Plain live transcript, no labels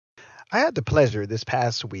I had the pleasure this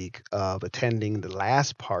past week of attending the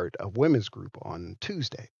last part of women's group on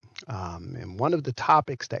Tuesday. And one of the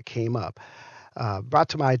topics that came up brought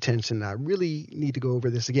to my attention, I really need to go over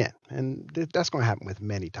this again. And that's going to happen with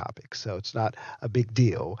many topics. So it's not a big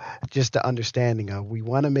deal. Just the understanding of we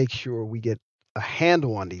want to make sure we get a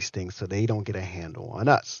handle on these things so they don't get a handle on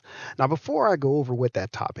us. Now, before I go over what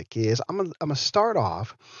that topic is, I'm gonna start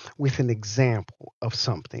off with an example of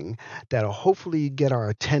something that'll hopefully get our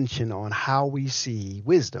attention on how we see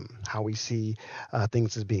wisdom, how we see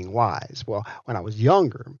things as being wise. Well, when I was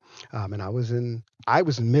younger, and I was in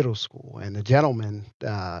middle school, and the gentleman,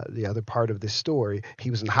 the other part of this story, he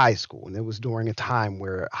was in high school, and it was during a time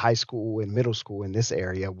where high school and middle school in this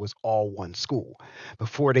area was all one school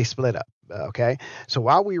before they split up. Okay, so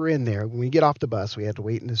while we were in there, when we get off the bus, we had to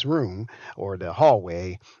wait in this room or the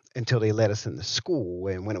hallway until they let us in the school.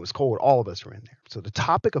 And when it was cold, all of us were in there. So the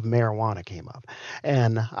topic of marijuana came up.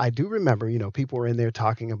 And I do remember, people were in there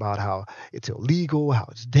talking about how it's illegal, how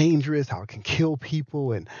it's dangerous, how it can kill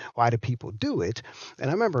people, and why do people do it. And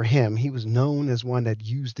I remember he was known as one that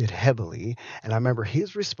used it heavily. And I remember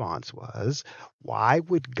his response was, why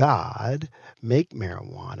would God make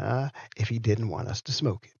marijuana if he didn't want us to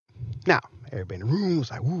smoke it? Now, everybody in the room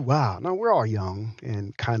was like, ooh, wow. Now, we're all young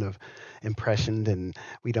and kind of impressioned, and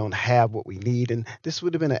we don't have what we need. And this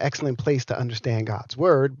would have been an excellent place to understand God's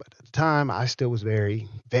word. But at the time, I still was very,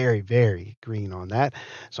 very, very green on that.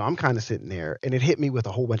 So I'm kind of sitting there, and it hit me with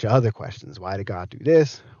a whole bunch of other questions. Why did God do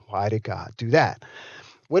this? Why did God do that?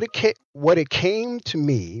 What it came to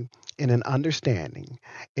me in an understanding,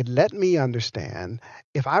 it let me understand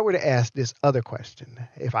if I were to ask this other question,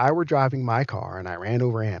 if I were driving my car and I ran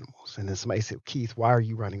over animals, and then somebody said, Keith, why are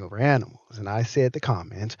you running over animals? And I said the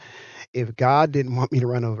comment, if God didn't want me to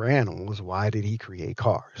run over animals, why did he create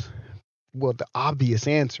cars? Well, the obvious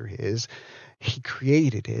answer is he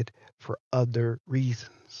created it for other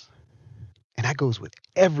reasons. And that goes with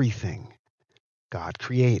everything God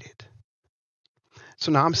created.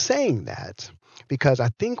 So now I'm saying that because I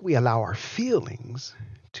think we allow our feelings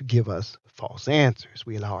to give us false answers.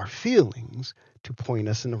 We allow our feelings to point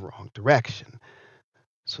us in the wrong direction.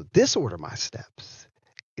 So this order of my steps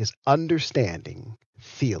is understanding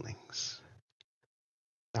feelings.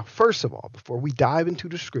 Now, first of all, before we dive into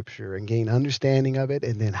the scripture and gain understanding of it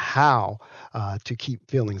and then how to keep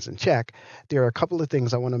feelings in check, there are a couple of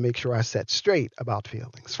things I want to make sure I set straight about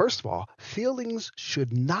feelings. First of all, feelings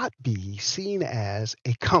should not be seen as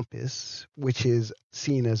a compass, which is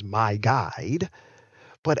seen as my guide,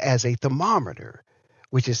 but as a thermometer,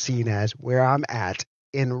 which is seen as where I'm at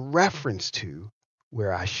in reference to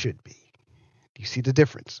where I should be. Do you see the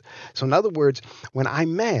difference? So, in other words, when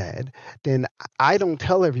I'm mad, then I don't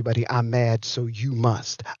tell everybody I'm mad, so you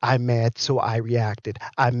must. I'm mad, so I reacted.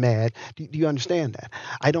 I'm mad. Do you understand that?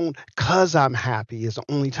 I don't, because I'm happy is the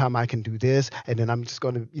only time I can do this, and then I'm just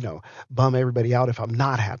going to, bum everybody out if I'm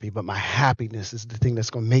not happy, but my happiness is the thing that's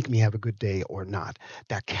going to make me have a good day or not.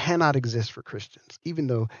 That cannot exist for Christians, even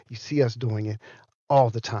though you see us doing it all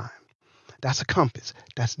the time. That's a compass.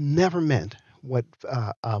 That's never meant what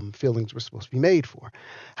feelings were supposed to be made for.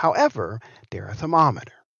 However, they're a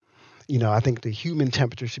thermometer. I think the human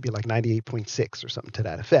temperature should be like 98.6 or something to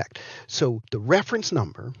that effect. So the reference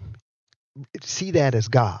number, see that as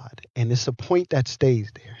God, and it's a point that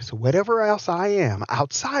stays there. So whatever else I am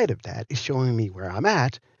outside of that is showing me where I'm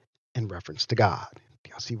at in reference to God.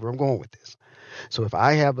 Y'all see where I'm going with this? So if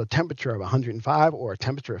I have a temperature of 105 or a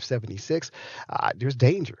temperature of 76, there's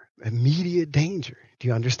danger, immediate danger. Do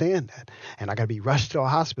you understand that? And I got to be rushed to a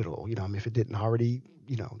hospital, if it didn't already,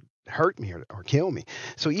 hurt me or kill me.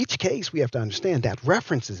 So each case we have to understand that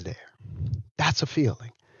reference is there. That's a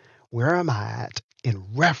feeling. Where am I at in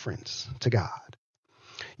reference to God?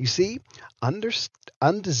 You see,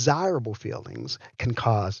 undesirable feelings can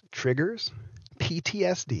cause triggers,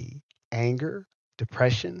 PTSD, anger,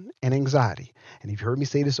 depression, and anxiety. And you've heard me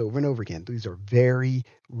say this over and over again. These are very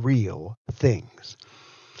real things.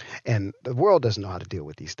 And the world doesn't know how to deal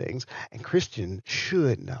with these things. And Christians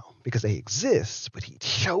should know because they exist, but he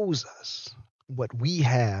shows us what we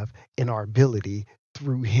have in our ability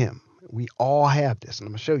through him. We all have this, and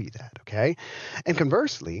I'm going to show you that, okay? And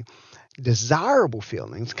conversely, desirable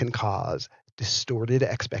feelings can cause distorted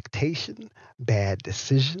expectation, bad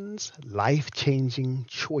decisions, life-changing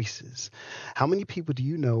choices. How many people do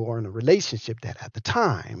you know are in a relationship that at the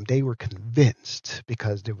time they were convinced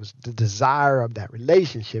because there was the desire of that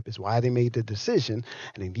relationship is why they made the decision,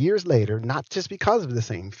 and then years later, not just because of the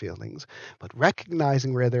same feelings, but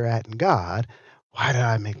recognizing where they're at in God, why did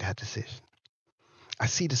I make that decision? I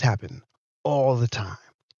see this happen all the time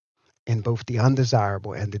in both the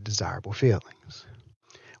undesirable and the desirable feelings.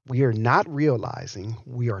 we are not realizing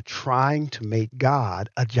we are trying to make God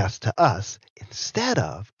adjust to us instead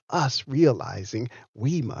of us realizing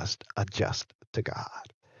we must adjust to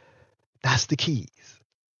God. That's the keys.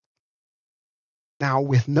 Now,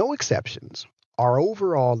 with no exceptions, our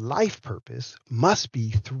overall life purpose must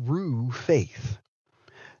be through faith.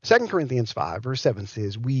 2 Corinthians 5, verse 7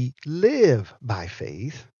 says, we live by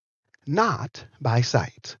faith, not by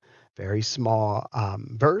sight. Very small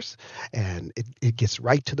verse, and it gets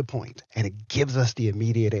right to the point, and it gives us the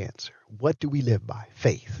immediate answer. What do we live by?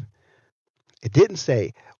 Faith. It didn't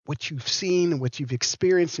say what you've seen, what you've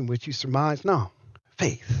experienced, and what you surmise. No,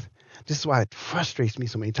 faith. This is why it frustrates me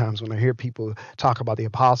so many times when I hear people talk about the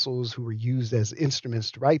apostles who were used as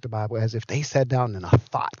instruments to write the Bible as if they sat down and a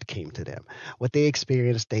thought came to them. What they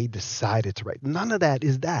experienced, they decided to write. None of that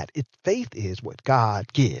is that. Faith is what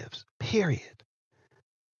God gives, period.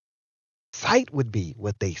 Sight would be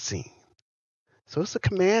what they seen. So it's a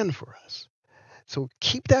command for us. So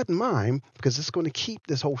keep that in mind because it's going to keep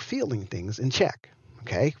this whole feeling things in check.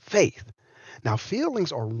 Okay? Faith. Now,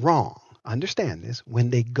 feelings are wrong. Understand this, when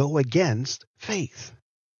they go against faith.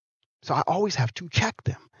 So I always have to check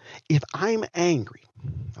them. If I'm angry,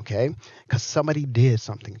 okay, because somebody did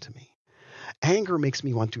something to me, anger makes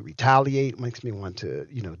me want to retaliate, makes me want to,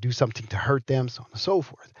 do something to hurt them, so on and so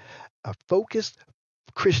forth. A focused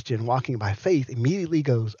Christian walking by faith immediately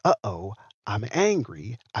goes, uh-oh, I'm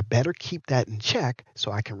angry. I better keep that in check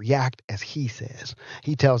so I can react as he says.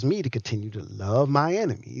 He tells me to continue to love my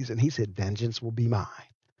enemies, and he said, vengeance will be mine.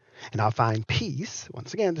 And I'll find peace,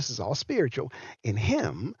 once again, this is all spiritual, in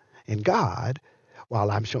him, in God,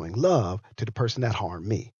 while I'm showing love to the person that harmed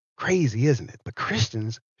me. Crazy, isn't it? But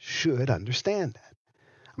Christians should understand that.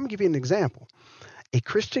 I'm going to give you an example. A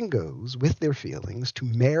Christian goes with their feelings to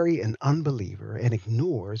marry an unbeliever and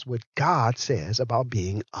ignores what God says about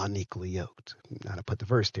being unequally yoked. Now, I put the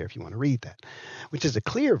verse there if you want to read that, which is a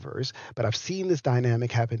clear verse, but I've seen this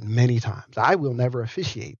dynamic happen many times. I will never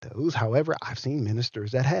officiate those. However, I've seen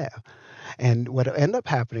ministers that have. And what end up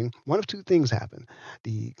happening, one of two things happen.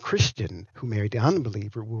 The Christian who married the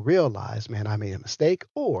unbeliever will realize, man, I made a mistake,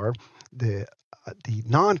 or the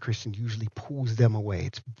non-Christian usually pulls them away.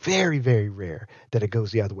 It's very, very rare that it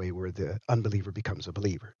goes the other way where the unbeliever becomes a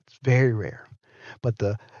believer. It's very rare. But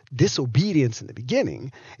the disobedience in the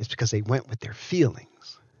beginning is because they went with their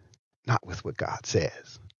feelings, not with what God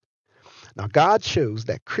says. Now, God shows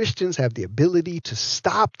that Christians have the ability to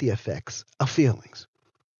stop the effects of feelings.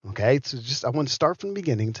 Okay, so I want to start from the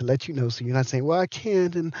beginning to let you know so you're not saying, well, I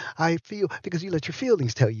can't and I feel, because you let your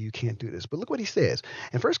feelings tell you can't do this. But look what he says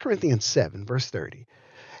in 1 Corinthians 7, verse 30.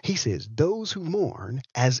 He says, those who mourn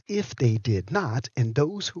as if they did not, and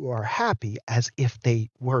those who are happy as if they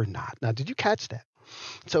were not. Now, did you catch that?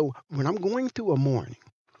 So when I'm going through a mourning,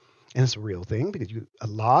 and it's a real thing because a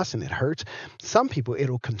loss and it hurts, some people,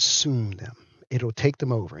 it'll consume them. It'll take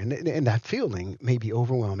them over. And that feeling may be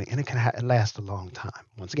overwhelming, and it can last a long time.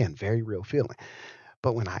 Once again, very real feeling.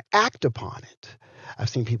 But when I act upon it, I've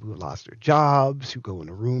seen people who lost their jobs, who go in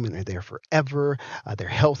a room and they're there forever. Their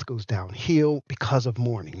health goes downhill because of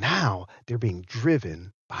mourning. Now they're being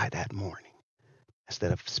driven by that mourning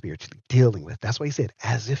instead of spiritually dealing with it. That's why he said,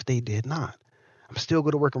 as if they did not. I'm still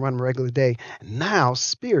going to work and run a regular day. And now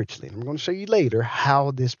spiritually, and I'm going to show you later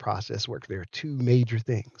how this process works. There are two major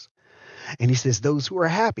things. And he says, those who are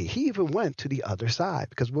happy. He even went to the other side.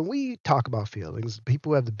 Because when we talk about feelings,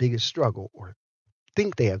 people who have the biggest struggle or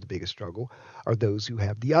think they have the biggest struggle are those who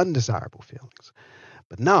have the undesirable feelings.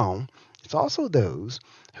 But no, it's also those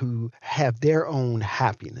who have their own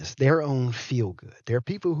happiness, their own feel good. There are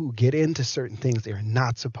people who get into certain things they're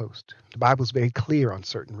not supposed to. The Bible is very clear on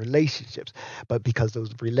certain relationships. But because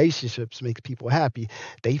those relationships make people happy,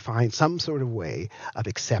 they find some sort of way of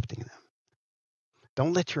accepting them.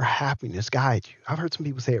 Don't let your happiness guide you. I've heard some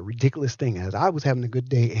people say a ridiculous thing as, I was having a good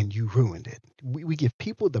day and you ruined it. We give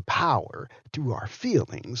people the power through our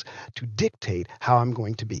feelings to dictate how I'm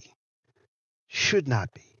going to be. Should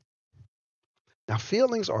not be. Now,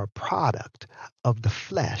 feelings are a product of the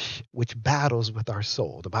flesh, which battles with our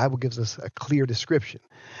soul. The Bible gives us a clear description.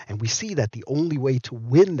 And we see that the only way to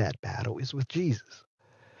win that battle is with Jesus.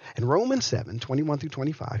 In Romans 7, 21 through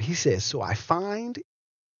 25, he says, so I find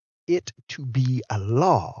it to be a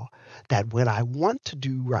law that when I want to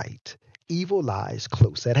do right, evil lies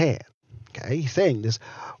close at hand. Okay, he's saying this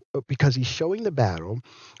because he's showing the battle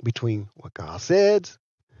between what God says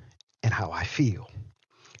and how I feel.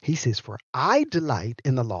 He says, for I delight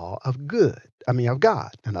in the law of God.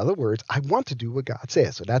 In other words, I want to do what God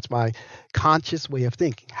says. So that's my conscious way of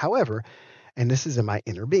thinking. However, and this is in my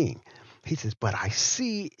inner being, He says, but I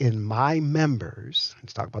see in my members,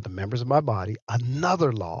 he's talking about the members of my body,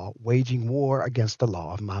 another law waging war against the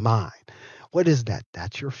law of my mind. What is that?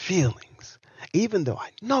 That's your feelings. Even though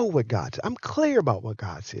I know what God says, I'm clear about what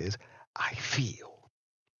God says, I feel.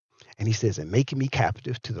 And he says, and making me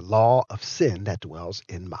captive to the law of sin that dwells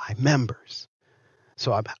in my members.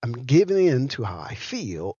 So I'm giving in to how I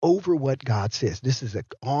feel over what God says. This is an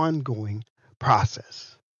ongoing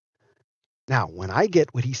process. Now, when I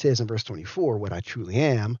get what he says in verse 24, what I truly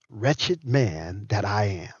am, wretched man that I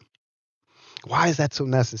am. Why is that so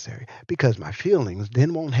necessary? Because my feelings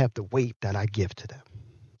then won't have the weight that I give to them.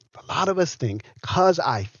 A lot of us think, because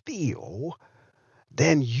I feel,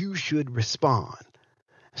 then you should respond.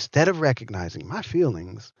 Instead of recognizing my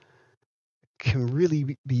feelings can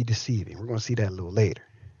really be deceiving. We're going to see that a little later.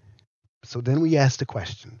 So then we ask the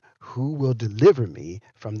question, who will deliver me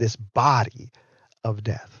from this body of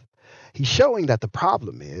death? He's showing that the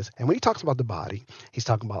problem is, and when he talks about the body, he's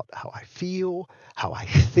talking about how I feel, how I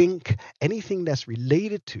think, anything that's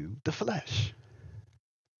related to the flesh.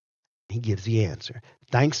 He gives the answer.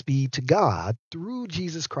 Thanks be to God through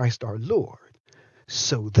Jesus Christ our Lord.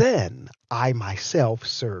 So then I myself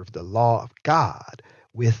serve the law of God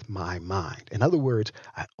with my mind. In other words,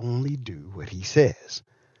 I only do what he says.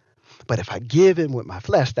 But if I give in with my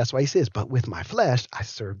flesh, that's why he says, but with my flesh, I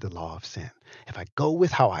serve the law of sin. If I go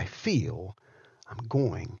with how I feel, I'm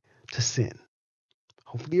going to sin.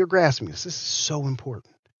 Hopefully you're grasping this. This is so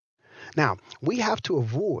important. Now, we have to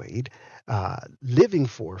avoid living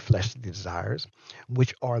for fleshly desires,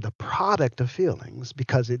 which are the product of feelings,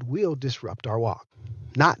 because it will disrupt our walk.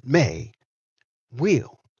 Not may,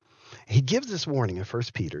 will. He gives this warning in 1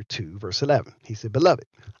 Peter 2, verse 11. He said, beloved,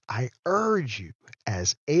 I urge you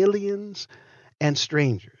as aliens and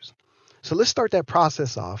strangers. So let's start that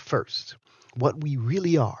process off first. What we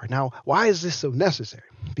really are. Now, why is this so necessary?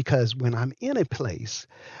 Because when I'm in a place,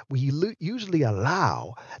 we usually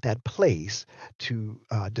allow that place to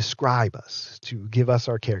describe us, to give us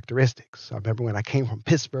our characteristics. I remember when I came from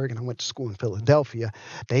Pittsburgh and I went to school in Philadelphia,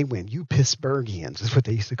 they went, you Pittsburghians is what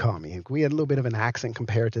they used to call me. And we had a little bit of an accent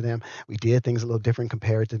compared to them. We did things a little different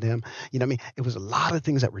compared to them. You know what I mean? It was a lot of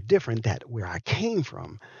things that were different that where I came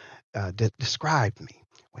from that described me.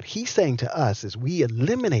 What he's saying to us is we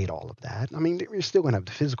eliminate all of that. I mean, we're still going to have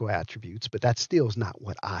the physical attributes, but that still is not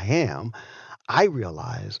what I am. I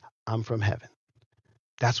realize I'm from heaven.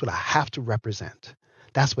 That's what I have to represent.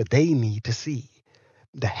 That's what they need to see.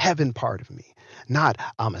 The heaven part of me. Not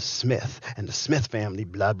I'm a Smith and the Smith family,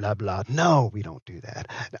 blah, blah, blah. No, we don't do that.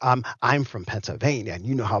 I'm from Pennsylvania and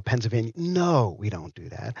you know how Pennsylvania. No, we don't do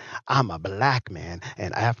that. I'm a black man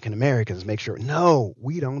and African Americans make sure. No,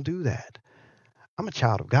 we don't do that. I'm a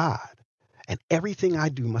child of God, and everything I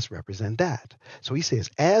do must represent that. So he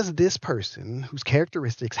says, as this person whose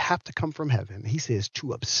characteristics have to come from heaven, he says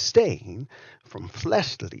to abstain from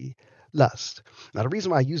fleshly lust. Now, the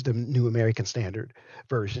reason why I use the New American Standard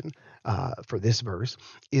Version for this verse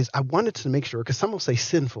is I wanted to make sure, because some will say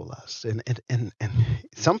sinful lust, and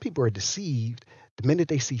some people are deceived. The minute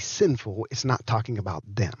they see sinful, it's not talking about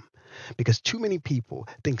them, because too many people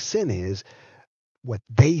think sin is what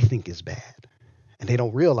they think is bad. And they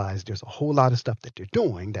don't realize there's a whole lot of stuff that they're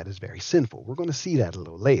doing that is very sinful. We're going to see that a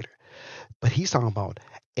little later. But he's talking about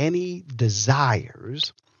any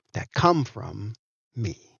desires that come from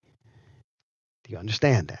me. Do you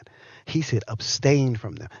understand that? He said abstain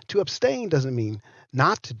from them. To abstain doesn't mean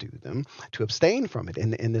not to do them. To abstain from it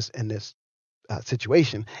in this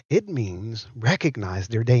situation, it means recognize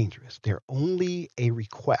they're dangerous. They're only a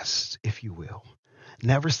request, if you will.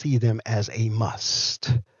 Never see them as a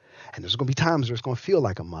must. And there's going to be times where it's going to feel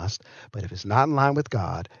like a must, but if it's not in line with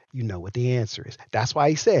God, you know what the answer is. That's why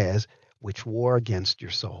he says, which war against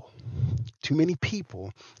your soul. Too many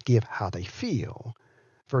people give how they feel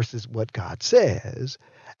versus what God says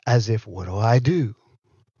as if, what do I do?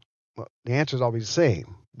 Well, the answer is always the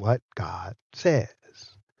same, what God says.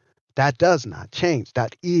 That does not change.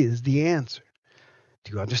 That is the answer.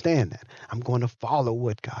 Do you understand that? I'm going to follow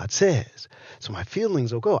what God says. So my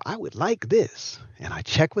feelings will go, I would like this. And I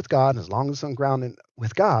check with God. And as long as I'm grounded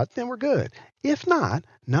with God, then we're good. If not,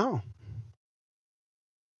 no.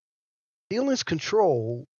 Feelings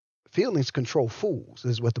control fools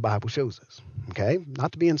is what the Bible shows us. Okay?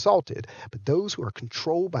 Not to be insulted, but those who are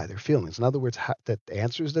controlled by their feelings. In other words, that the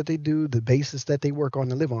answers that they do, the basis that they work on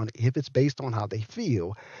and live on, if it's based on how they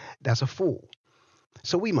feel, that's a fool.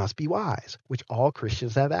 So we must be wise, which all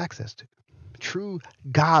Christians have access to. True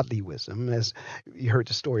godly wisdom, as you heard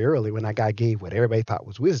the story earlier when that guy gave what everybody thought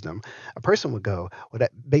was wisdom, a person would go, well,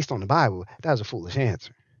 that based on the Bible, that was a foolish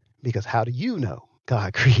answer. Because how do you know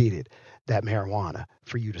God created that marijuana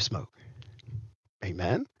for you to smoke?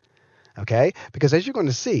 Amen. Okay. Because as you're going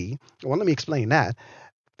to see, well, let me explain that.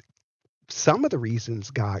 Some of the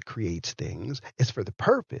reasons God creates things is for the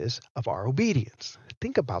purpose of our obedience.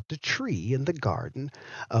 Think about the tree in the garden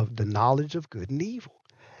of the knowledge of good and evil.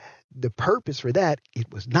 The purpose for that,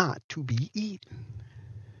 it was not to be eaten.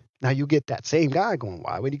 Now you get that same guy going,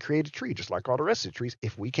 why would he create a tree just like all the rest of the trees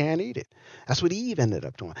if we can't eat it? That's what Eve ended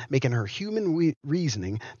up doing, making her human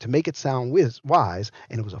reasoning to make it sound wise,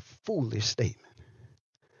 and it was a foolish statement.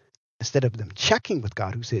 Instead of them checking with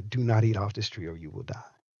God who said, do not eat off this tree or you will die.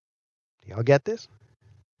 Do y'all get this?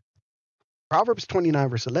 Proverbs 29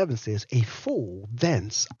 verse 11 says, a fool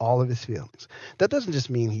vents all of his feelings. That doesn't just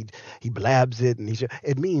mean he blabs it, and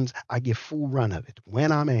it means I give full run of it.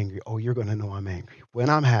 When I'm angry, oh, you're going to know I'm angry. When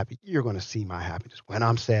I'm happy, you're going to see my happiness. When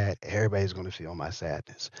I'm sad, everybody's going to feel my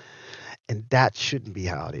sadness. And that shouldn't be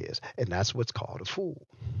how it is. And that's what's called a fool.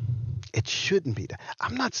 It shouldn't be that.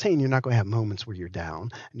 I'm not saying you're not going to have moments where you're down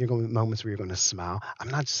and you're going to have moments where you're going to smile. I'm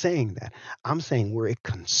not saying that. I'm saying where it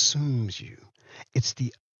consumes you. It's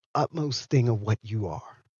the utmost thing of what you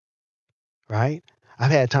are, right?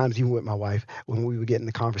 I've had times even with my wife when we would get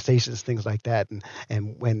into conversations, things like that,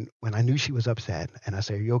 and when I knew she was upset, and I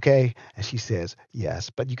say, "Are you okay?" and she says, "Yes,"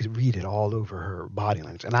 but you could read it all over her body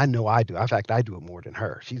language, and I know I do. In fact, I do it more than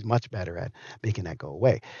her. She's much better at making that go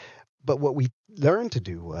away. But what we learned to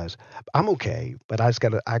do was, I'm okay, but I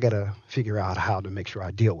gotta figure out how to make sure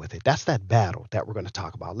I deal with it. That's that battle that we're going to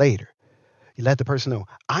talk about later. You let the person know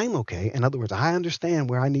I'm okay. In other words, I understand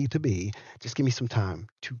where I need to be. Just give me some time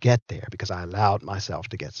to get there because I allowed myself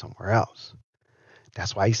to get somewhere else.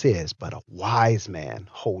 That's why he says, but a wise man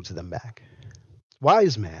holds them back.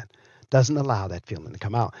 Wise man doesn't allow that feeling to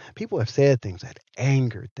come out. People have said things that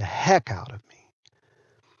angered the heck out of me,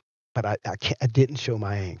 but I didn't show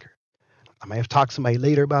my anger. I may have talked to somebody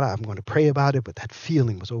later about it. I'm going to pray about it, but that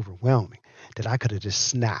feeling was overwhelming that I could have just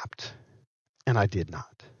snapped, and I did not.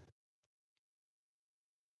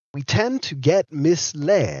 We tend to get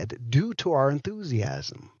misled due to our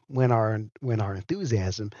enthusiasm when our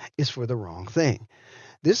enthusiasm is for the wrong thing.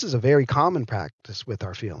 This is a very common practice with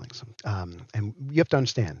our feelings, and you have to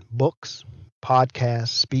understand books, podcasts,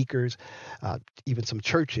 speakers, even some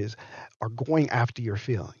churches are going after your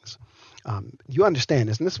feelings. You understand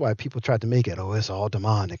this, and this is why people try to make it, oh, it's all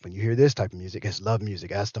demonic. When you hear this type of music, it's love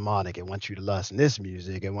music, that's demonic. It wants you to lust, and this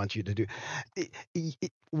music, it wants you to do.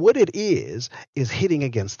 What it is hitting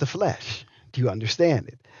against the flesh. Do you understand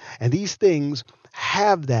it? And these things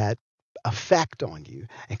have that effect on you,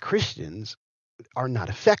 and Christians are not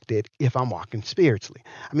affected if I'm walking spiritually.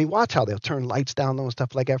 I mean, watch how they'll turn lights down low and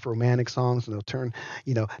stuff like that for romantic songs, and they'll turn,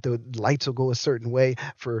 the lights will go a certain way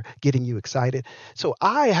for getting you excited. So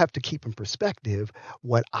I have to keep in perspective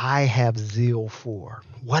what I have zeal for.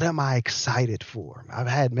 What am I excited for? I've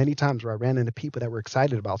had many times where I ran into people that were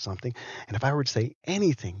excited about something, and if I were to say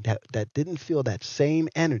anything that didn't feel that same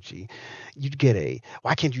energy, you'd get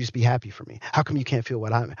why can't you just be happy for me? How come you can't feel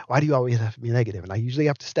why do you always have to be negative? And I usually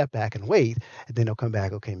have to step back and wait, and then they'll come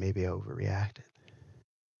back, okay, maybe I overreacted.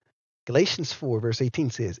 Galatians 4, verse 18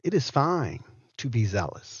 says, it is fine to be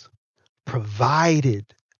zealous, provided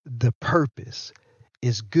the purpose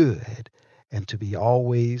is good and to be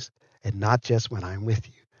always and not just when I'm with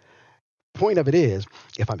you. Point of it is,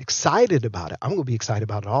 if I'm excited about it, I'm going to be excited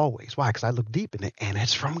about it always. Why? Because I look deep in it, and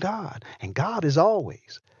it's from God, and God is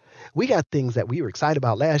always. We got things that we were excited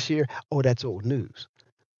about last year. Oh, that's old news.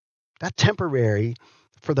 That temporary,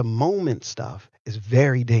 for the moment stuff is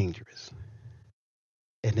very dangerous.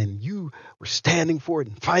 And then you were standing for it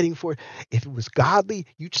and fighting for it. If it was godly,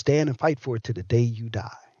 you'd stand and fight for it to the day you die.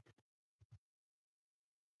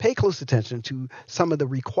 Pay close attention to some of the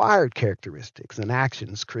required characteristics and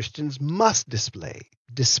actions Christians must display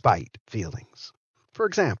despite feelings. For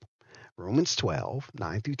example, Romans 12,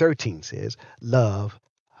 9 through 13 says, love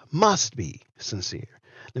must be sincere.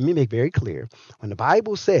 Let me make very clear, when the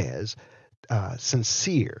Bible says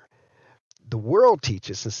sincere, the world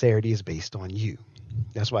teaches sincerity is based on you.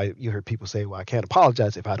 That's why you heard people say, well, I can't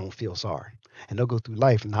apologize if I don't feel sorry. And they'll go through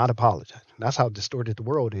life not apologizing. That's how distorted the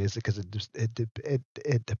world is, because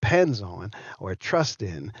it depends on or trusts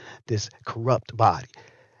in this corrupt body.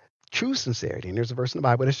 True sincerity, and there's a verse in the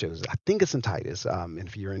Bible that shows it. I think it's in Titus, and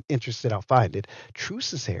if you're interested, I'll find it. True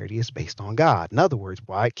sincerity is based on God. In other words,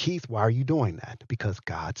 Keith, why are you doing that? Because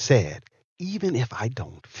God said, even if I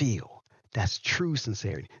don't feel, that's true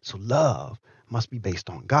sincerity. So love must be based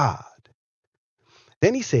on God.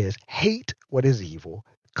 Then he says, hate what is evil,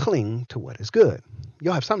 cling to what is good.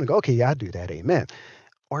 You'll have something to go, okay, yeah, I do that, amen.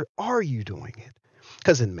 Or are you doing it?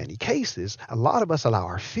 Because in many cases, a lot of us allow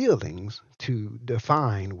our feelings to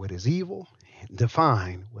define what is evil,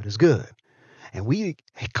 define what is good. And we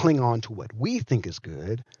cling on to what we think is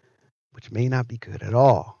good, which may not be good at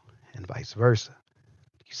all, and vice versa.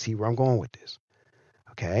 You see where I'm going with this?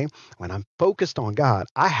 Okay. When I'm focused on God,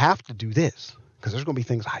 I have to do this because there's going to be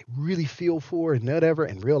things I really feel for and whatever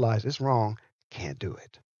and realize it's wrong. Can't do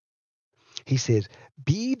it. He says,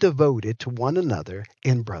 be devoted to one another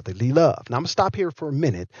in brotherly love. Now, I'm going to stop here for a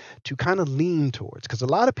minute to kind of lean towards, because a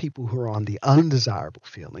lot of people who are on the undesirable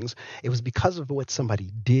feelings, it was because of what somebody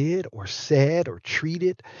did or said or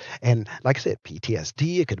treated. And like I said,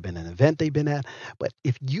 PTSD, it could have been an event they've been at. But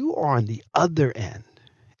if you are on the other end,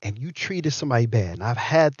 and you treated somebody bad, and I've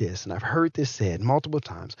had this and I've heard this said multiple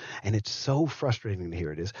times, and it's so frustrating to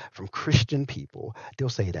hear this from Christian people. They'll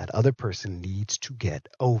say that other person needs to get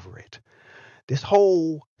over it. This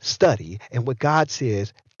whole study and what God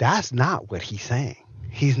says, that's not what he's saying.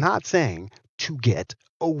 He's not saying to get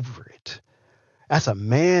over it. That's a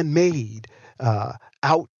man-made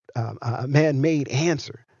man-made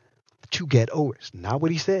answer. To get over. It's not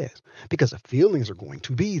what he says, because the feelings are going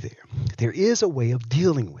to be there. There is a way of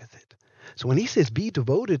dealing with it. So when he says be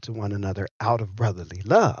devoted to one another out of brotherly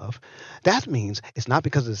love, that means it's not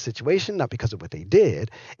because of the situation, not because of what they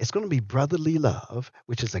did. It's going to be brotherly love,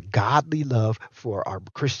 which is a godly love for our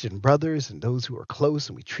Christian brothers and those who are close,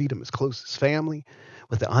 and we treat them as close as family,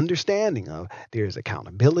 with the understanding of there's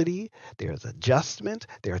accountability, there's adjustment,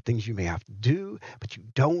 there are things you may have to do, but you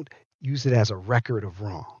don't use it as a record of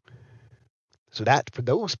wrong. So that for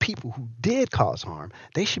those people who did cause harm,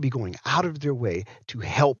 they should be going out of their way to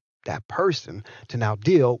help that person to now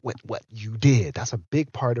deal with what you did. That's a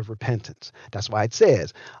big part of repentance. That's why it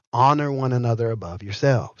says, honor one another above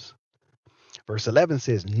yourselves. Verse 11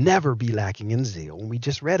 says, never be lacking in zeal. And we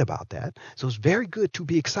just read about that. So it's very good to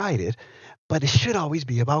be excited, but it should always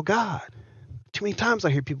be about God. Too many times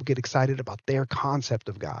I hear people get excited about their concept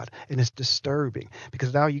of God, and it's disturbing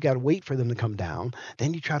because now you got to wait for them to come down.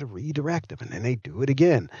 Then you try to redirect them, and then they do it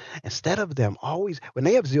again. Instead of them always, when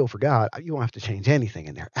they have zeal for God, you don't have to change anything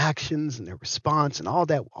in their actions and their response, and all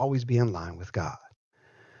that will always be in line with God.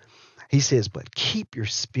 He says, but keep your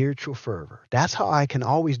spiritual fervor. That's how I can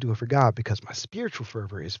always do it for God, because my spiritual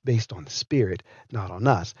fervor is based on the Spirit, not on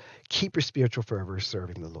us. Keep your spiritual fervor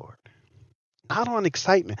serving the Lord. Not on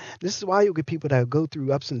excitement. This is why you'll get people that go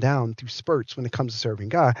through ups and downs, through spurts when it comes to serving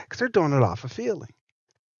God, because they're doing it off a feeling.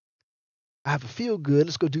 I have a feel good.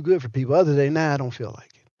 Let's go do good for people. Other than that, I don't feel like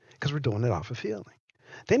it, because we're doing it off a feeling.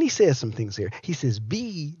 Then he says some things here. He says,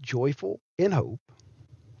 be joyful in hope,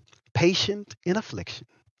 patient in affliction,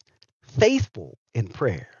 faithful in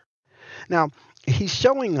prayer. Now, he's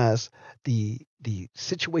showing us the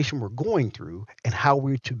situation we're going through and how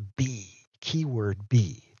we're to be. Keyword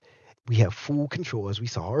be. We have full control, as we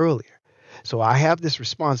saw earlier. So I have this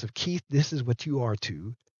response of, Keith, this is what you are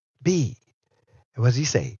to be. And what does he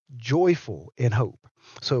say? Joyful in hope.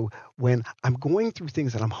 So when I'm going through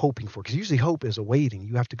things that I'm hoping for, because usually hope is awaiting,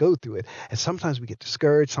 you have to go through it. And sometimes we get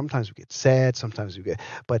discouraged, sometimes we get sad,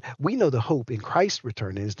 but we know the hope in Christ's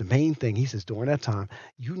return is the main thing. He says during that time,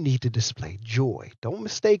 you need to display joy. Don't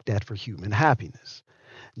mistake that for human happiness.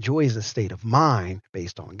 Joy is a state of mind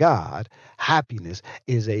based on God. Happiness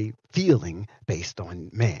is a feeling based on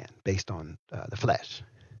man, based on the flesh.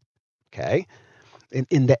 Okay,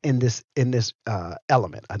 in this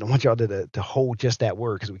element, I don't want y'all to hold just that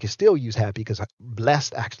word, because we can still use happy, because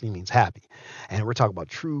blessed actually means happy, and we're talking about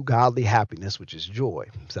true godly happiness, which is joy.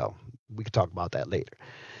 So we can talk about that later.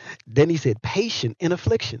 Then he said, patient in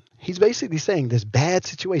affliction. He's basically saying this bad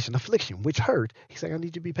situation, affliction, which hurt. He's saying, I need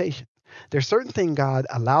you to be patient. There's certain thing God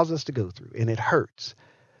allows us to go through, and it hurts.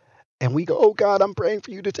 And we go, oh, God, I'm praying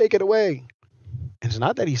for you to take it away. And it's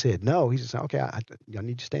not that he said no. He just said, okay, I need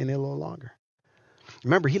you to stay in there a little longer.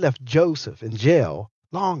 Remember, he left Joseph in jail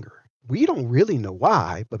longer. We don't really know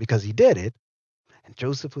why, but because he did it. And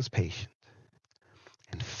Joseph was patient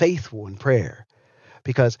and faithful in prayer.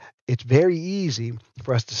 Because it's very easy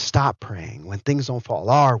for us to stop praying when things don't fall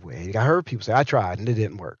our way. I heard people say, I tried and it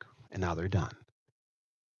didn't work, and now they're done.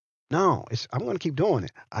 No, I'm going to keep doing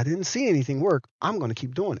it. I didn't see anything work. I'm going to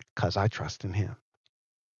keep doing it because I trust in him.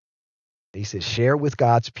 He says, share with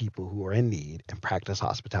God's people who are in need and practice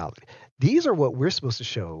hospitality. These are what we're supposed to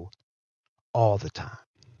show all the time.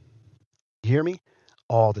 You hear me?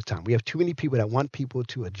 All the time. We have too many people that want people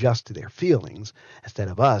to adjust to their feelings instead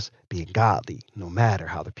of us being godly, no matter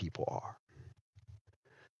how the people are.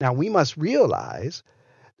 Now, we must realize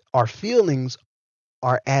our feelings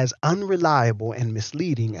are as unreliable and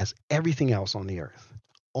misleading as everything else on the earth.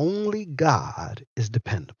 Only God is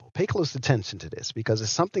dependable. Pay close attention to this, because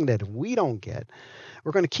it's something that if we don't get,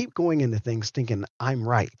 we're going to keep going into things thinking I'm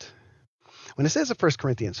right. When it says in 1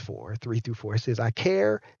 Corinthians 4, 3 through 4, it says, I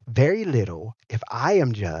care very little if I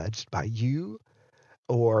am judged by you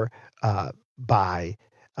or by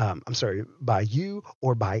you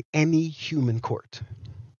or by any human court.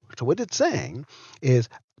 So what it's saying is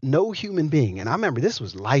no human being, and I remember this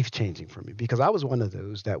was life-changing for me because I was one of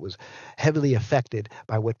those that was heavily affected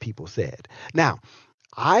by what people said. Now,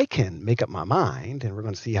 I can make up my mind, and we're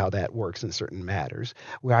going to see how that works in certain matters,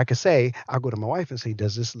 where I could say, I'll go to my wife and say,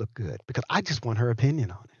 does this look good? Because I just want her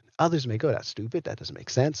opinion on it. Others may go, that's stupid, that doesn't make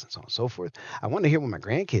sense, and so on and so forth. I want to hear what my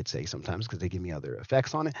grandkids say sometimes because they give me other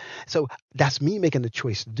effects on it. So that's me making the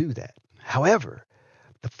choice to do that. However,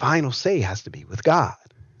 the final say has to be with God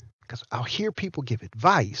because I'll hear people give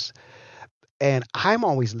advice, and I'm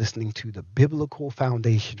always listening to the biblical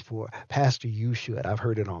foundation for Pastor, you should. I've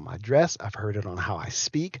heard it on my dress. I've heard it on how I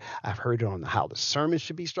speak. I've heard it on how the sermon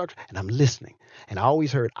should be structured, and I'm listening. And I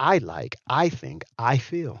always heard I like, I think, I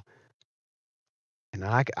feel. And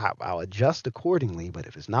I'll adjust accordingly, but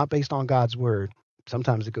if it's not based on God's word,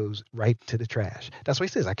 sometimes it goes right to the trash. That's what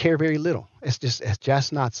he says. I care very little. It's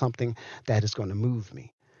just not something that is going to move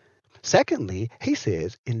me. Secondly, he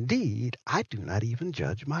says, indeed, I do not even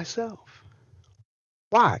judge myself.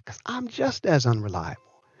 Why? Because I'm just as unreliable.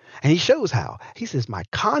 And he shows how. He says, my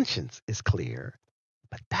conscience is clear,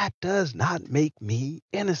 but that does not make me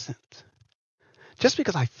innocent. Just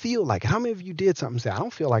because I feel like it. How many of you did something and say, I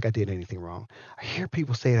don't feel like I did anything wrong? I hear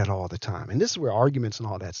people say that all the time. And this is where arguments and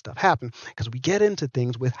all that stuff happen because we get into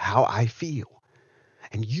things with how I feel.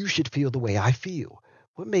 And you should feel the way I feel.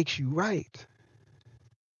 What makes you right?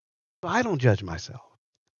 So I don't judge myself,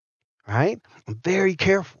 right? I'm very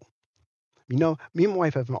careful. You know, me and my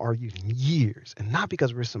wife haven't argued in years, and not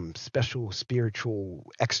because we're some special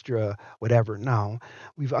spiritual extra whatever. No,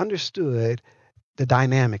 we've understood the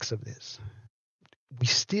dynamics of this. We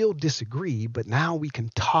still disagree, but now we can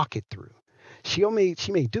talk it through. She may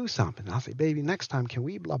do something. And I'll say, baby, next time can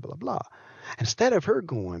we blah, blah, blah. Instead of her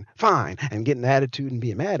going, fine, and getting an attitude and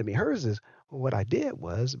being mad at me, hers is, well, what I did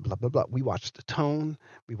was blah, blah, blah. We watch the tone.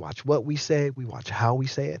 We watch what we say. We watch how we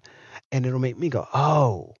say it. And it'll make me go,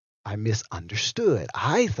 oh, I misunderstood.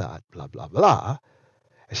 I thought blah, blah, blah.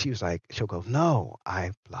 And she was like, she'll go, no,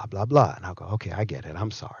 I blah, blah, blah. And I'll go, okay, I get it.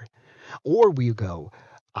 I'm sorry. Or we go,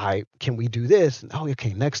 can we do this? And, oh,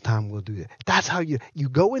 okay, next time we'll do that. That's how you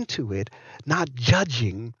go into it, not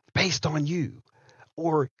judging based on you.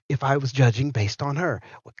 Or if I was judging based on her.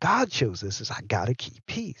 What God shows us is I got to keep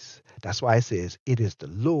peace. That's why it says, it is the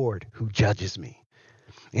Lord who judges me.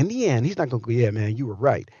 In the end, he's not going to go, yeah, man, you were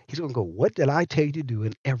right. He's going to go, what did I tell you to do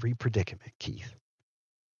in every predicament, Keith?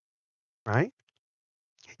 Right?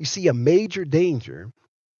 You see, a major danger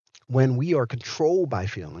when we are controlled by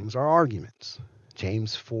feelings are arguments.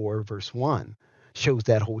 James 4, verse 1 shows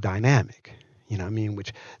that whole dynamic, you know what I mean,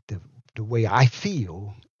 which the way I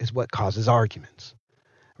feel is what causes arguments,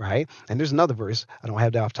 right? And there's another verse, I don't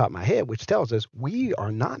have that off the top of my head, which tells us we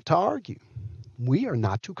are not to argue. We are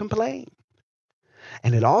not to complain.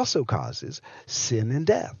 And it also causes sin and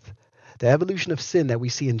death. The evolution of sin that we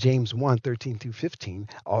see in James 1, 13 through 15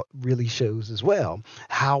 really shows as well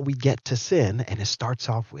how we get to sin, and it starts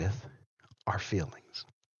off with our feelings.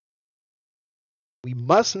 We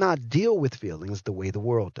must not deal with feelings the way the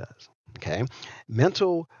world does, okay?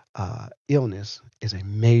 Mental illness is a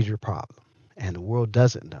major problem, and the world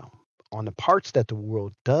doesn't know. On the parts that the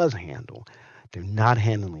world does handle, they're not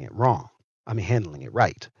handling it handling it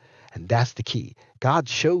right. And that's the key. God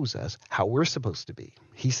shows us how we're supposed to be.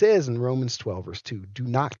 He says in Romans 12, verse 2, do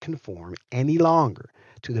not conform any longer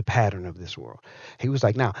to the pattern of this world. He was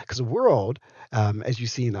like, now, because the world, as you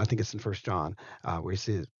see, I think it's in 1 John, where it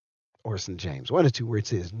says, or it's in James, one or two, where it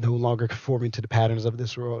says, no longer conforming to the patterns of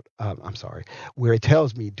this world. Where it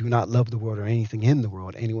tells me, do not love the world or anything in the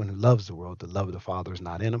world. Anyone who loves the world, the love of the Father is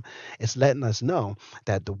not in him. It's letting us know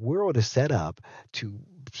that the world is set up to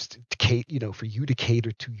for you to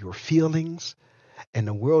cater to your feelings, and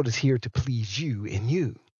the world is here to please you and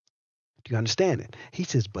you. Do you understand it? He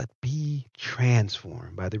says, but be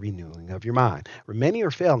transformed by the renewing of your mind. Where many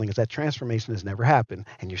are failing is that transformation has never happened,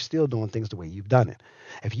 and you're still doing things the way you've done it.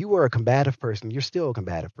 If you were a combative person, you're still a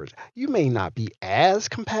combative person. You may not be as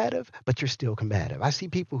combative, but you're still combative. I see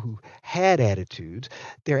people who had attitudes.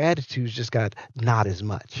 Their attitudes just got not as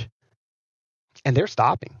much. And they're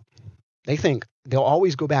stopping. They think they'll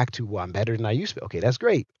always go back to, well, I'm better than I used to be. Okay, that's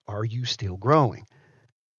great. Are you still growing?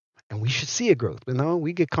 And we should see a growth. But no,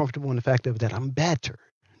 we get comfortable in the fact of that I'm better,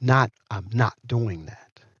 not I'm not doing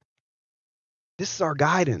that. This is our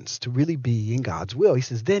guidance to really be in God's will. He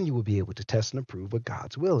says, then you will be able to test and approve what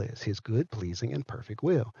God's will is, his good, pleasing, and perfect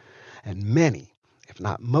will. And many, if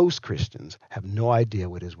not most Christians, have no idea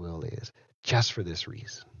what his will is. just for this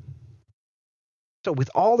reason. So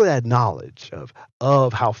with all of that knowledge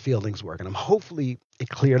of how feelings work, and I'm hopefully it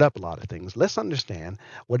cleared up a lot of things, let's understand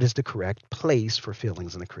what is the correct place for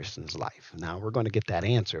feelings in a Christian's life. Now we're going to get that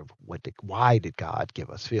answer of why did God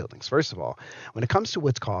give us feelings? First of all, when it comes to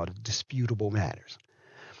what's called disputable matters,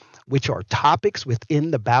 which are topics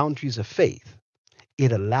within the boundaries of faith,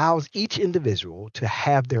 it allows each individual to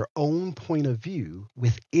have their own point of view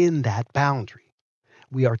within that boundary.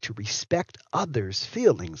 We are to respect others'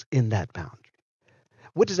 feelings in that boundary.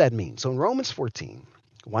 What does that mean? So in Romans 14,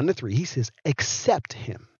 1-3, he says, accept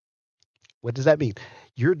him. What does that mean?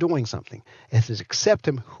 You're doing something. It says, accept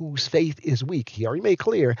him whose faith is weak. He already made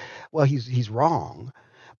clear, well, he's wrong,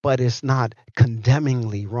 but it's not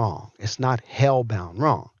condemningly wrong. It's not hell-bound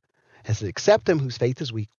wrong. It says, accept him whose faith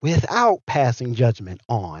is weak without passing judgment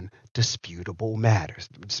on disputable matters.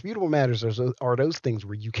 Disputable matters are those things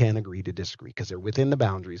where you can't agree to disagree because they're within the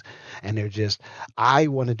boundaries and they're just, I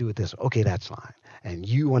want to do it this. Okay, that's fine. And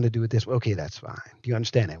you want to do it this. Okay, that's fine. Do you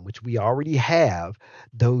understand that? Which we already have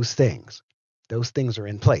those things. Those things are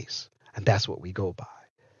in place. And that's what we go by.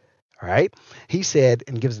 All right. He said,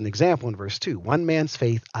 and gives an example in verse 2, one man's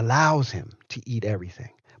faith allows him to eat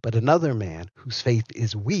everything, but another man whose faith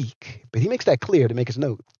is weak, but he makes that clear to make us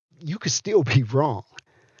know you could still be wrong.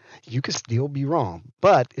 You could still be wrong,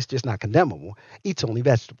 but it's just not condemnable. Eats only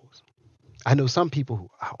vegetables. I know some people who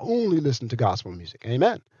only listen to gospel music.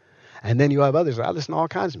 Amen. And then you have others I listen to all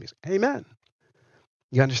kinds of music. Amen.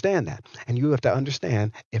 You understand that. And you have to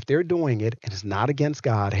understand if they're doing it and it's not against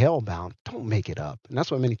God, hellbound, don't make it up. And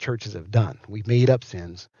that's what many churches have done. We've made up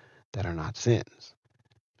sins that are not sins.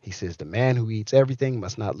 He says, the man who eats everything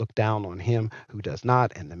must not look down on him who does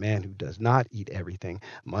not, and the man who does not eat everything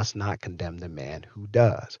must not condemn the man who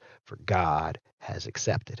does, for God has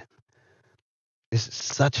accepted him. This is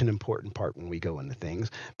such an important part when we go into things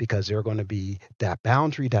because they're going to be that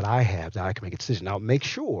boundary that I have that I can make a decision. Now, make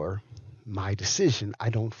sure my decision I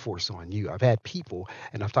don't force on you. I've had people,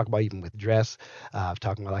 and I've talked about even with dress, I've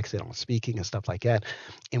talked about, like I said, on speaking and stuff like that,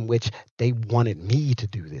 in which they wanted me to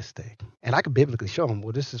do this thing. And I could biblically show them,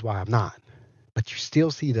 well, this is why I'm not. But you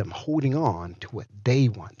still see them holding on to what they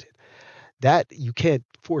wanted. That you can't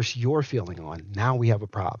force your feeling on. Now we have a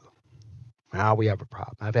problem. Now we have a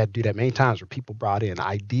problem. I've had to do that many times where people brought in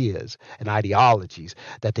ideas and ideologies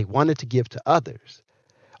that they wanted to give to others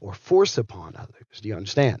or force upon others. Do you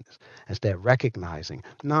understand this? Instead of recognizing,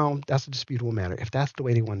 no, that's a disputable matter. If that's the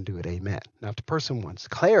way they want to do it, amen. Now, if the person wants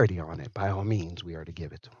clarity on it, by all means, we are to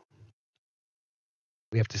give it to them.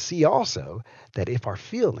 We have to see also that if our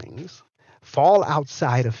feelings fall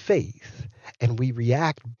outside of faith and we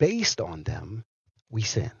react based on them, we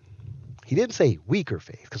sin. He didn't say weaker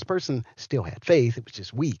faith because the person still had faith. It was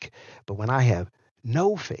just weak. But when I have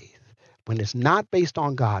no faith, when it's not based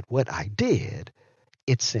on God, what I did,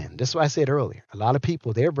 it's sin. That's what I said earlier. A lot of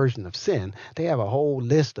people, their version of sin, they have a whole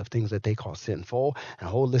list of things that they call sinful and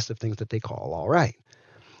a whole list of things that they call all right.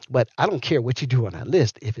 But I don't care what you do on that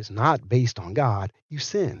list. If it's not based on God, you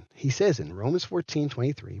sin. He says in Romans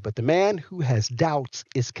 14:23, but the man who has doubts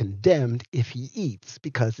is condemned if he eats,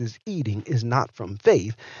 because his eating is not from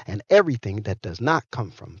faith, and everything that does not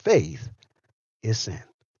come from faith is sin.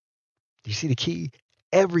 Do you see the key?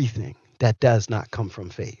 Everything that does not come from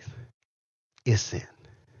faith is sin.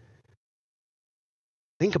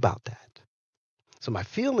 Think about that. So my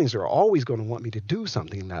feelings are always going to want me to do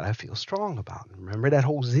something that I feel strong about. Remember that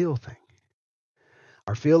whole zeal thing.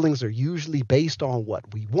 Our feelings are usually based on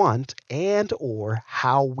what we want and or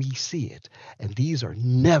how we see it. And these are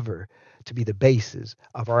never to be the basis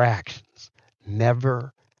of our actions.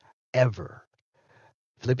 Never, ever.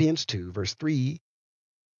 Philippians 2, verse 3-4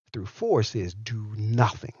 says, do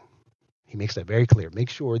nothing. He makes that very clear.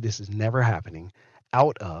 Make sure this is never happening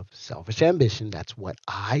out of selfish ambition. That's what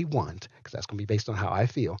I want, because that's going to be based on how I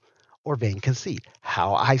feel, or vain conceit,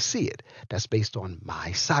 how I see it. That's based on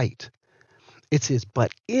my sight. It says,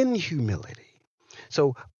 but in humility.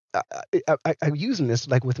 So I'm using this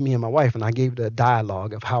like with me and my wife, and I gave the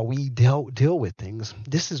dialogue of how we deal with things.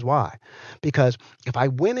 This is why. Because if I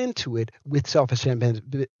went into it with selfish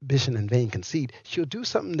ambition and vain conceit, she'll do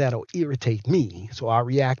something that'll irritate me. So I'll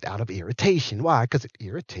react out of irritation. Why? Because it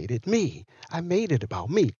irritated me. I made it about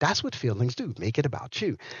me. That's what feelings do. Make it about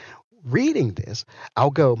you. Reading this,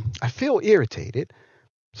 I'll go, I feel irritated.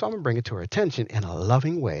 So I'm going to bring it to her attention in a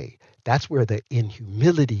loving way. That's where the in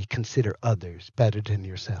humility consider others better than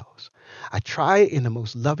yourselves. I try in the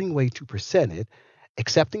most loving way to present it,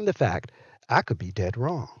 accepting the fact I could be dead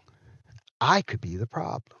wrong. I could be the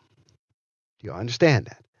problem. Do you understand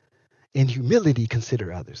that? In humility,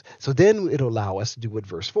 consider others. So then it'll allow us to do what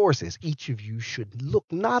verse 4 says. Each of you should look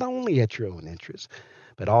not only at your own interests,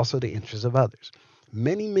 but also the interests of others.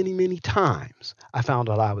 Many, many, many times I found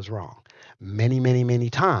out I was wrong. Many, many, many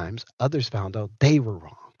times others found out they were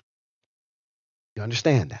wrong. You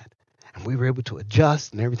understand that? And we were able to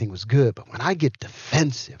adjust and everything was good. But when I get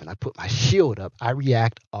defensive and I put my shield up, I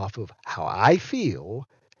react off of how I feel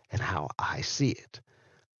and how I see it.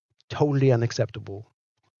 Totally unacceptable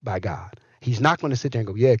by God. He's not going to sit there and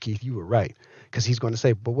go, yeah, Keith, you were right. Because he's going to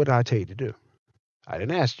say, but what did I tell you to do? I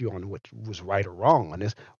didn't ask you on what was right or wrong on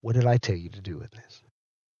this. What did I tell you to do with this?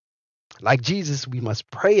 Like Jesus, we must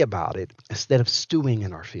pray about it instead of stewing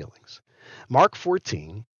in our feelings. Mark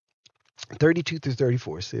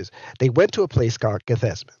 14:32-34 says, they went to a place called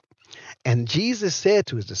Gethsemane. And Jesus said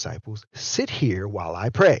to his disciples, sit here while I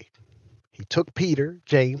pray. He took Peter,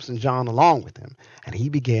 James, and John along with him, and he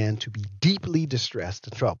began to be deeply distressed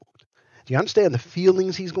and troubled. Do you understand the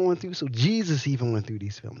feelings he's going through? So Jesus even went through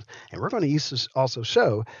these feelings. And we're going to also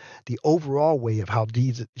show the overall way of how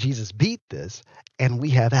Jesus beat this, and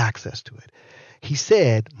we have access to it. He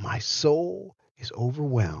said, my soul is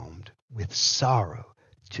overwhelmed with sorrow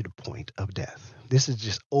to the point of death. This is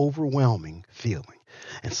just overwhelming feeling.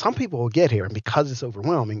 And some people will get here, and because it's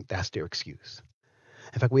overwhelming, that's their excuse.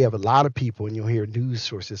 In fact, we have a lot of people, and you'll hear news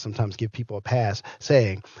sources sometimes give people a pass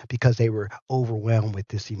saying because they were overwhelmed with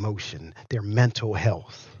this emotion, their mental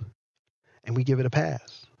health. And we give it a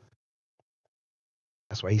pass.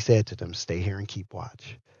 That's why he said to them, stay here and keep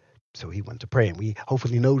watch. So he went to pray. And we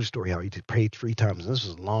hopefully know the story how he prayed 3 times. And this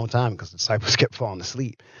was a long time because the disciples kept falling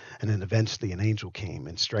asleep. And then eventually an angel came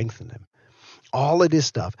and strengthened him. All of this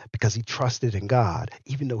stuff because he trusted in God,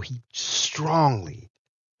 even though he strongly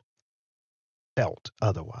felt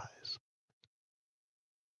otherwise.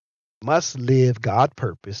 Must live God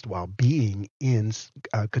purposed while being in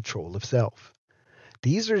control of self.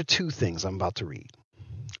 These are the 2 things I'm about to read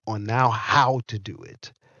on now how to do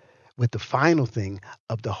it with the final thing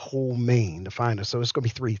of the whole the final. So it's going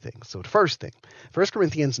to be 3 things. So the first thing, 1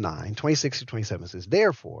 Corinthians 9:26-27 says,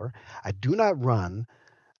 therefore, I do not run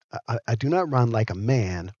like a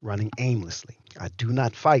man running aimlessly. I do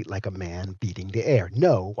not fight like a man beating the air.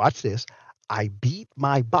 No, watch this. I beat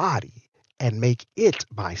my body and make it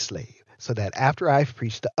my slave, so that after I've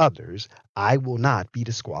preached to others, I will not be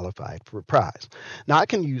disqualified for a prize. Now, I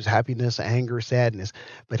can use happiness, anger, sadness,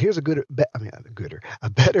 but here's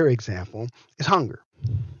a better example is hunger.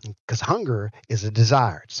 Because hunger is a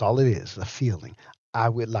desire. It's all it is, a feeling. I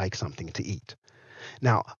would like something to eat.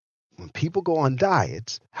 Now, when people go on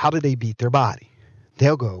diets, how do they beat their body?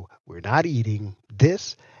 They'll go, we're not eating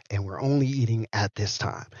this, and we're only eating at this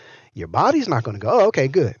time. Your body's not going to go, oh, okay,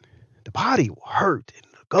 good. The body will hurt and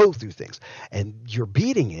go through things. And you're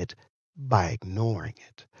beating it by ignoring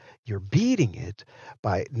it. You're beating it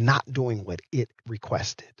by not doing what it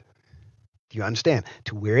requested. Do you understand?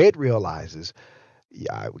 To where it realizes,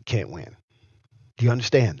 yeah, I can't win. Do you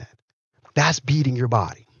understand that? That's beating your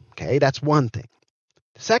body. Okay, that's one thing.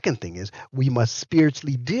 The second thing is we must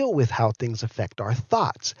spiritually deal with how things affect our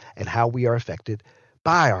thoughts and how we are affected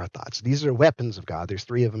by our thoughts. These are weapons of God. There's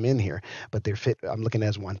 3 of them in here, but they're fit. I'm looking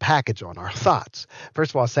as one package on our thoughts.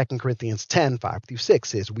 First of all, 2 Corinthians 10:5-6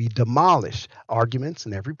 says we demolish arguments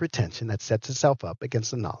and every pretension that sets itself up against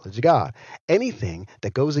the knowledge of God. Anything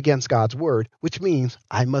that goes against God's word, which means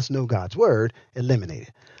I must know God's word, eliminate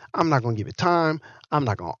it. I'm not going to give it time. I'm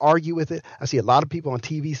not going to argue with it. I see a lot of people on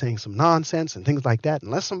TV saying some nonsense and things like that.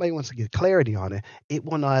 Unless somebody wants to get clarity on it, it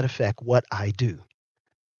will not affect what I do.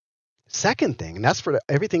 Second thing, and that's for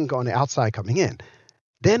everything on the outside coming in,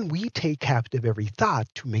 then we take captive every thought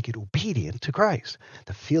to make it obedient to Christ.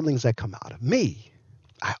 The feelings that come out of me,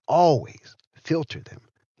 I always filter them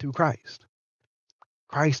through Christ.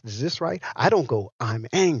 Christ, is this right? I don't go, I'm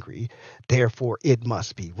angry, therefore it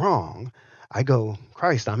must be wrong. I go,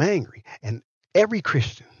 Christ, I'm angry. And every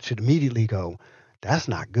Christian should immediately go, that's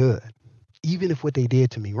not good. Even if what they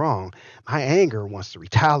did to me wrong, my anger wants to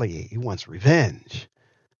retaliate. It wants revenge.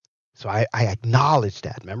 So I acknowledge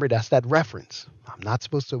that. Remember, that's that reference. I'm not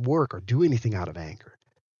supposed to work or do anything out of anger,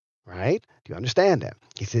 right? Do you understand that?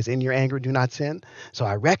 He says, in your anger, do not sin. So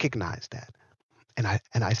I recognize that.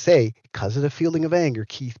 And I say, because of the feeling of anger,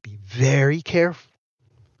 Keith, be very careful.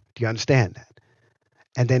 Do you understand that?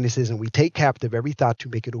 And then it says, and we take captive every thought to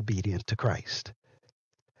make it obedient to Christ.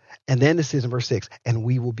 And then it says in verse 6, and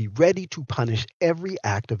we will be ready to punish every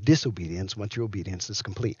act of disobedience once your obedience is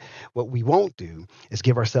complete. What we won't do is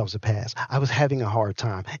give ourselves a pass. I was having a hard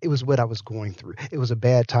time. It was what I was going through. It was a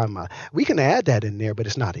bad time. We can add that in there, but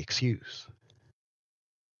it's not an excuse.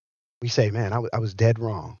 We say, man, I was dead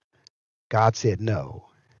wrong. God said no.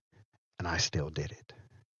 and I still did it.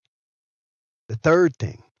 The third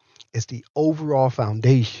thing is the overall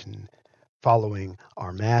foundation, following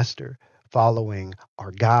our master, following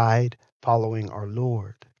our guide, following our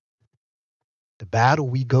Lord. The battle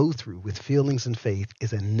we go through with feelings and faith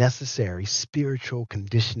is a necessary spiritual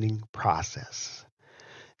conditioning process.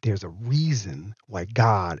 There's a reason why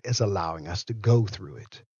God is allowing us to go through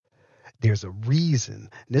it. There's a reason.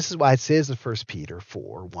 And this is why it says in 1 Peter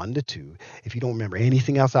 4, 1-2, if you don't remember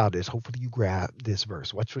anything else out of this, hopefully you grab this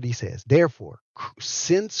verse. Watch what he says. Therefore,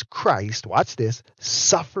 since Christ, watch this,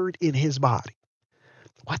 suffered in his body.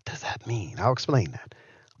 What does that mean? I'll explain that.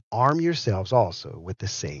 Arm yourselves also with the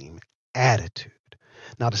same attitude.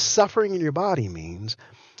 Now, the suffering in your body means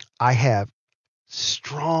I have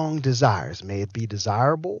strong desires. May it be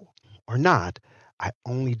desirable or not, I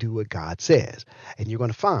only do what God says. And you're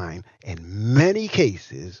going to find in many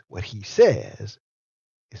cases what he says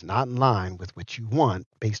is not in line with what you want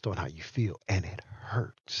based on how you feel. And it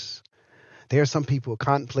hurts. There are some people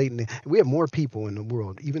contemplating. We have more people in the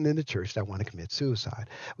world, even in the church, that want to commit suicide.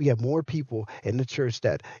 We have more people in the church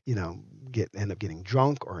that, end up getting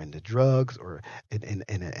drunk or into drugs or in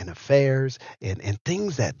affairs and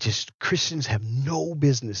things that just Christians have no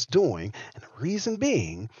business doing. And the reason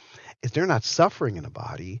being is they're not suffering in the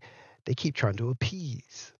body. They keep trying to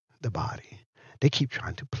appease the body. They keep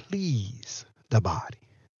trying to please the body.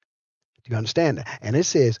 Do you understand that? And it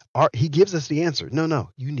says, he gives us the answer. No,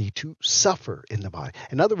 you need to suffer in the body.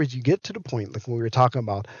 In other words, you get to the point, like when we were talking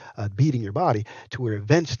about beating your body, to where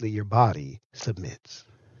eventually your body submits.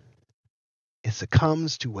 It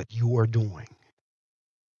succumbs to what you're doing.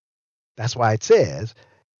 That's why it says,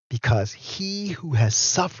 because he who has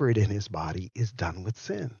suffered in his body is done with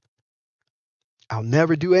sin. I'll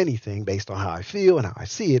never do anything based on how I feel and how I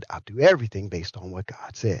see it. I'll do everything based on what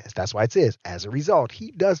God says. That's why it says, as a result,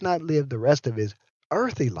 he does not live the rest of his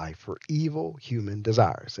earthly life for evil human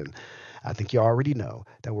desires. And I think you already know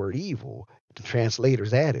that word evil, the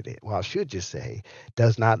translators added it. Well, I should just say,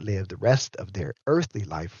 does not live the rest of their earthly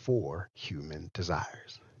life for human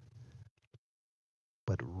desires,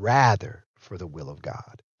 but rather for the will of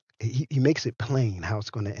God. He makes it plain how it's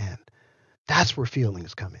going to end. That's where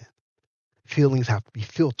feelings come in. Feelings have to be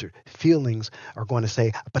filtered. Feelings are going to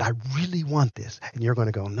say, but I really want this. And you're going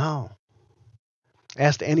to go, no.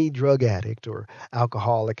 Ask any drug addict or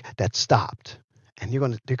alcoholic that stopped. And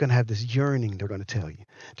they're going to have this yearning, they're going to tell you.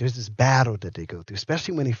 There's this battle that they go through,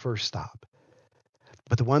 especially when they first stop.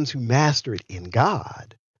 But the ones who master it in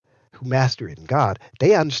God,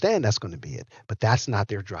 they understand that's going to be it. But that's not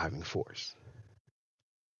their driving force.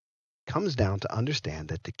 It comes down to understand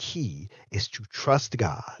that the key is to trust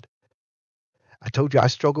God. I told you I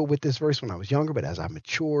struggled with this verse when I was younger, but as I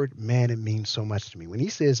matured, man, it means so much to me. When he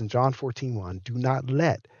says in John 14:1, do not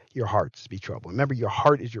let your hearts be troubled. Remember, your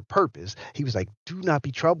heart is your purpose. He was like, do not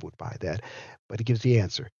be troubled by that. But he gives the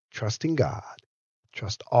answer, trust in God,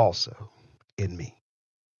 trust also in me.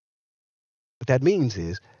 What that means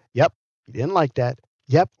is, yep, you didn't like that.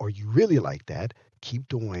 Yep, or you really like that. Keep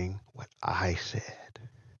doing what I said.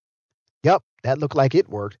 Yep, that looked like it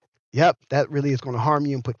worked. Yep, that really is going to harm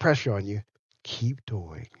you and put pressure on you. Keep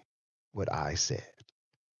doing what I said.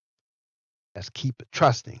 Let's keep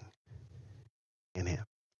trusting in him.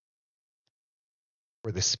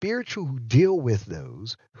 For the spiritual who deal with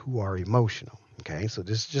those who are emotional. Okay, so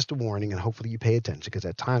this is just a warning, and hopefully you pay attention, because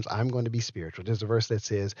at times I'm going to be spiritual. There's a verse that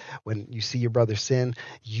says, when you see your brother sin,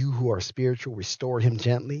 you who are spiritual, restore him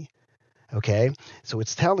gently. Okay, so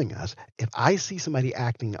it's telling us, if I see somebody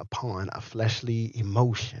acting upon a fleshly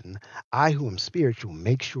emotion, I who am spiritual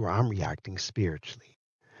make sure I'm reacting spiritually.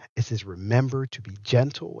 It says, remember to be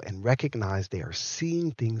gentle and recognize they are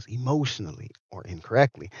seeing things emotionally or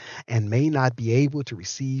incorrectly and may not be able to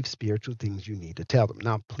receive spiritual things you need to tell them.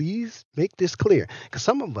 Now, please make this clear, because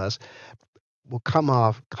some of us will come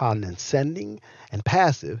off condescending and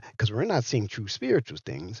passive because we're not seeing true spiritual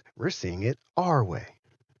things. We're seeing it our way.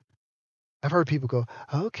 I've heard people go,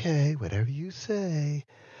 okay, whatever you say.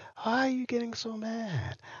 Why are you getting so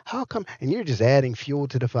mad? How come? And you're just adding fuel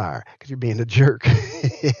to the fire because you're being a jerk.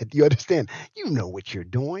 Do you understand? You know what you're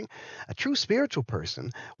doing. A true spiritual person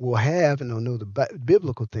will have and they'll know the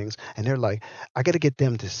biblical things. And they're like, I got to get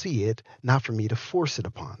them to see it, not for me to force it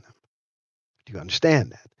upon them. Do you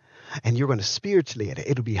understand that? And you're going to spiritually at it.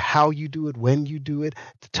 It'll be how you do it, when you do it.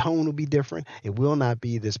 The tone will be different. It will not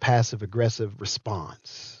be this passive aggressive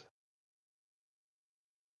response.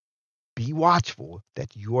 Be watchful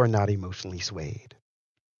that you are not emotionally swayed.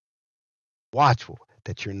 Watchful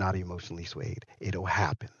that you're not emotionally swayed. It'll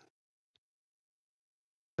happen.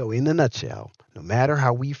 So, in a nutshell, no matter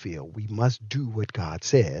how we feel, we must do what God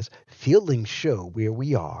says. Feelings show where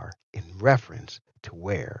we are in reference to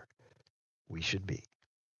where we should be.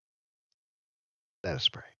 Let us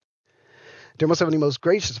pray. Dear most heavenly, most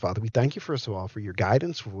gracious Father, we thank you, first of all, for your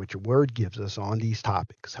guidance, for what your word gives us on these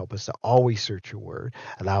topics. Help us to always search your word.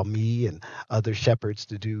 Allow me and other shepherds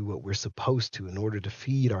to do what we're supposed to in order to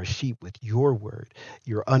feed our sheep with your word,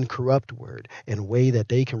 your uncorrupt word, in a way that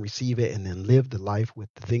they can receive it and then live the life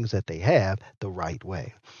with the things that they have the right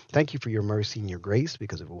way. Thank you for your mercy and your grace,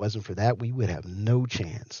 because if it wasn't for that, we would have no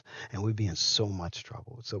chance and we'd be in so much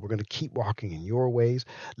trouble. So we're going to keep walking in your ways,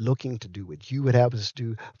 looking to do what you would have us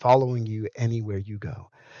do, following you anywhere you go.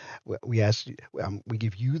 We ask you, we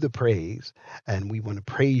give you the praise, and we want to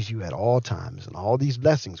praise you at all times. And all these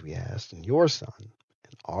blessings we ask in your Son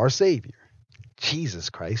and our Savior, Jesus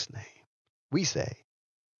Christ's name. We say,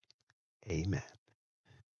 Amen.